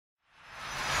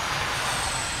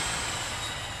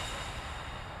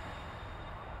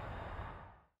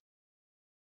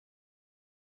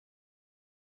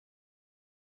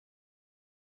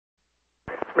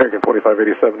American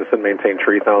 2587, descend maintain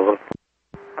 3000.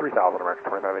 3000, American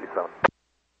 2587.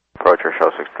 Approach Air Show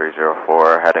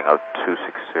 6304, heading up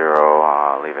 260,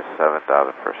 leave at 7000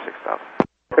 for 6000.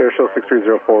 Air Show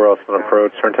 6304, Austin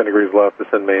approach, turn 10 degrees left,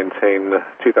 descend maintain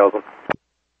 2000.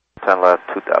 10 left,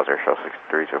 2000, Air Show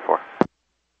 6304.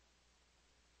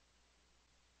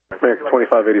 American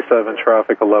 2587,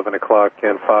 traffic 11 o'clock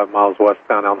and 5 miles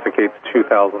westbound, altitude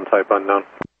 2000, type unknown.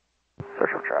 Search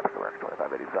for traffic, American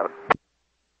 2587.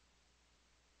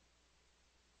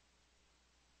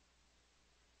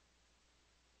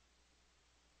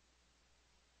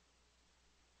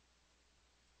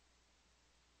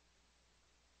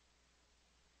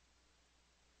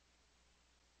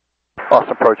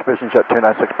 Boston approach, Vision Jet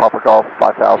 296, Papa Golf,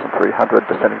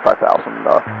 5300, descending 5000,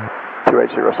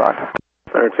 280 signed.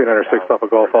 296,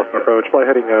 Papa Golf, Boston approach, flight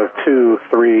heading of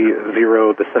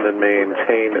 230, descend and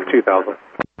maintain 2000.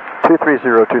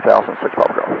 230, 2000, 6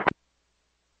 Papa Golf.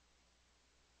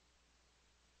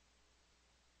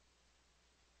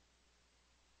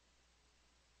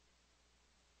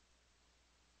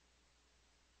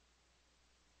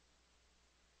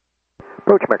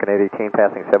 Approach American 818,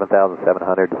 passing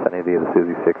 7,700, descending via the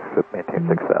Suzy 6, maintain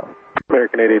 6,000.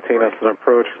 American 818, that's an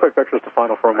approach. Expect vectors to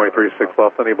final for runway 36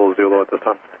 left, unable Zulu at this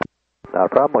time.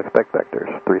 Not a problem, expect vectors,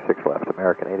 36 left,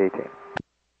 American 818.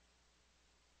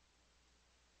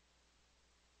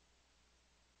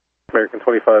 American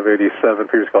 2587,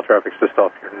 previous call traffic's just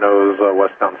off your nose,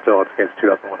 westbound still, it's against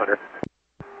 2100.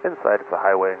 Inside, it's a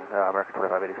highway, American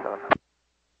 2587.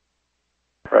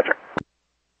 Roger.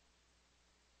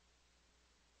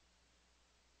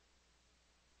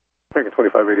 American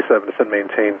 2587, descend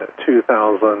maintain 2000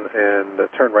 and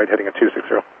turn right heading at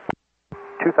 260.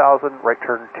 2000, right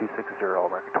turn 260,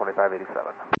 American 2587.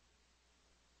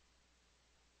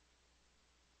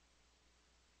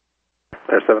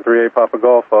 There's 738 Papa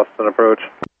Golf, Austin approach.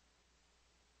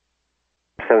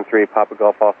 738 Papa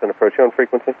Golf, Austin approach, on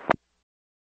frequency.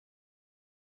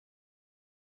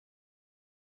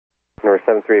 Number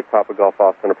 738 Papa Golf,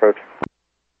 Austin approach.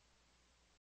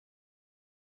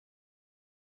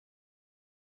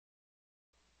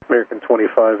 American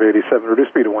 2587,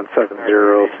 reduce speed to 170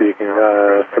 so you can,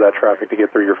 for that traffic to get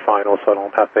through your final so I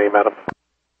don't have to aim at them.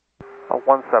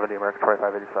 170, American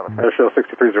 2587. Air Show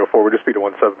 6304, reduce speed to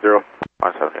 170.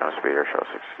 170 on speed, Air Show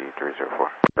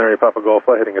 6304. Alright, Papa Golf,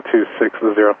 flight heading at 260.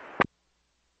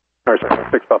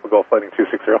 Alright, 6 Papa Golf, flighting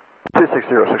 260.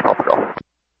 260, 6 Papa Golf.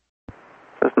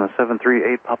 Cessna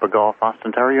 738 Papa Golf,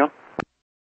 Austin, Ontario.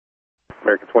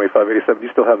 American 2587, do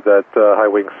you still have that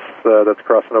high wings that's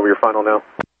crossing over your final now?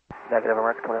 Negative,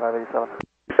 American 2587.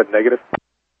 You said negative?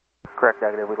 Correct,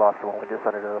 negative. We lost him when we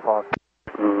descended into the fog.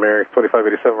 American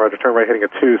 2587, roger. Turn right heading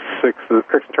at 26.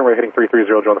 Correction, turn right heading 330,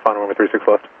 join the final runway 36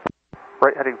 left.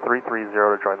 Right heading 330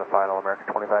 to join the final, American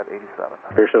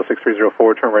 2587. Air Show 6304,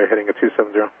 turn right heading at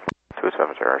 270.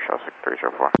 270, Air Show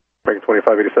 6304. American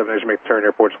 2587, as you make the turn,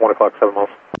 airport, 1 o'clock, 7 miles.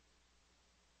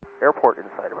 Airport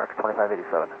inside, American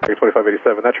 2587. American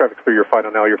 2587, that traffic's through your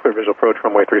final now. You're clear visual approach,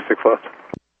 runway 36 left.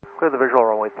 Clear the visual,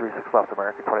 runway 36 left,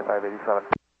 American 2587.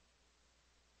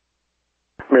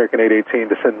 American 818,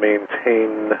 descend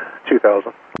maintain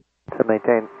 2000. To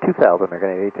maintain 2000,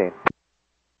 American 818.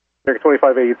 American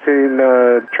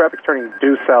 2518, traffic's turning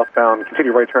due southbound, continue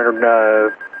right turn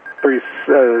 030.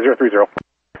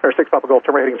 Or 6 Papa Golf,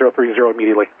 turn right heading 030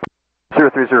 immediately.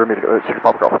 030 immediately, 6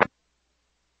 Papa Golf.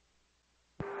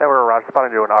 And we're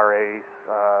responding to an RA,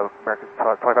 American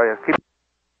 2587.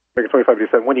 American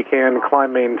 2587, when you can,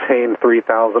 climb maintain 3000,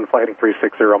 flight heading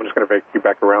 360. I'm just going to make you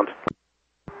back around.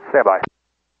 Stand by.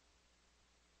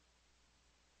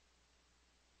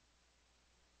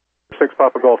 6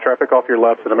 Papa Golf, traffic off your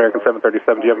left at American 737.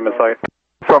 Do you have him in sight?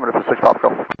 Affirmative for 6 Papa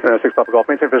Golf. 6 Papa Golf,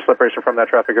 maintain visual separation from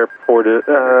that traffic airport,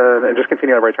 and just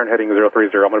continue at right turn heading 030.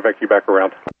 I'm going to back you back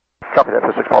around. Copy that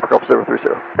for 6 Papa Golf, 030.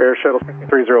 Air Shuttle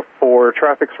 304,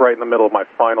 traffic's right in the middle of my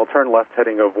final. Turn left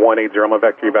heading of 180. I'm going to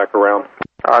back you back around.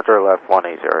 Roger, left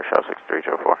 180, Air Show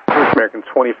 6304. American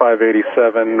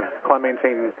 2587, climb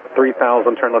maintain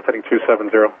 3000, turn left heading 270.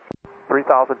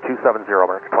 3000, 270,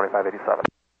 American 2587.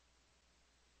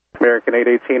 American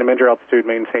 818, amend your altitude,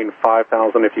 maintain 5000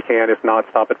 if you can. If not,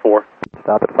 stop at 4.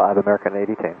 Stop at 5, American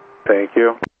 818. Thank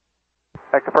you.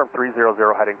 I confirm 300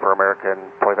 heading for American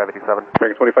 2587.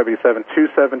 American 2587,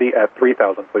 270 at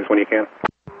 3000, please, when you can.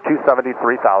 270,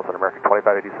 3000, American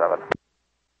 2587.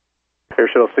 Air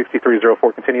Shuttle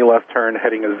 6304, continue left turn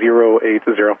heading 080. 080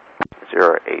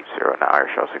 now,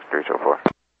 Air Show 6304.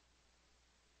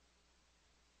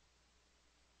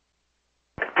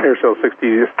 Air Shuttle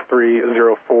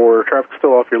 6304, traffic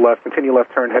still off your left, continue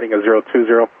left turn heading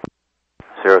 020.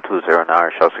 020 now,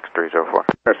 show 6304.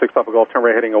 Air 6 Papa Golf, turn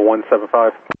right heading a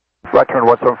 175. Right turn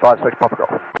 1756 Papa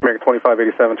Golf. American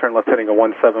 2587, turn left heading a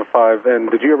 175. And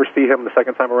did you ever see him the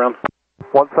second time around?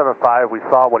 175, we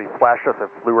saw when he flashed us and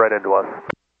flew right into us.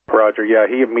 Roger, yeah,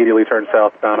 he immediately turned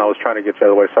southbound. I was trying to get you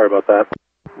out of the way. Sorry about that.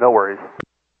 No worries.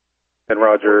 And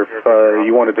Roger, if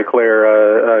you want to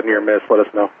declare a near miss, let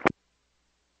us know.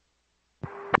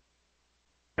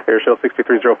 Airshell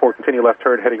 6304, continue left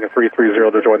turn, heading a 330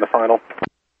 to join the final.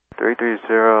 330,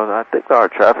 I think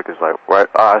our traffic is like right,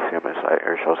 I see him inside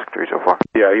Airshell 6304.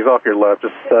 Yeah, he's off your left.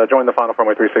 Just join the final for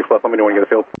runway 36 left. Let me know when you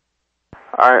get the field.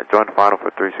 Alright, join the final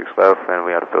for 36 left, and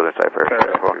we have a field inside for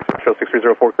Airshell 64. Airshell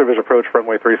 6304, clear visual approach,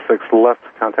 runway 36 left.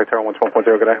 Contact tower 121.0,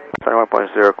 good day.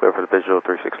 21.0, clear for the visual,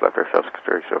 36 left, Airshell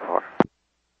 6304.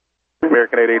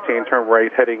 American 818, turn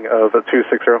right, heading of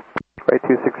 260. Right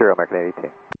 260, American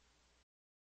 818.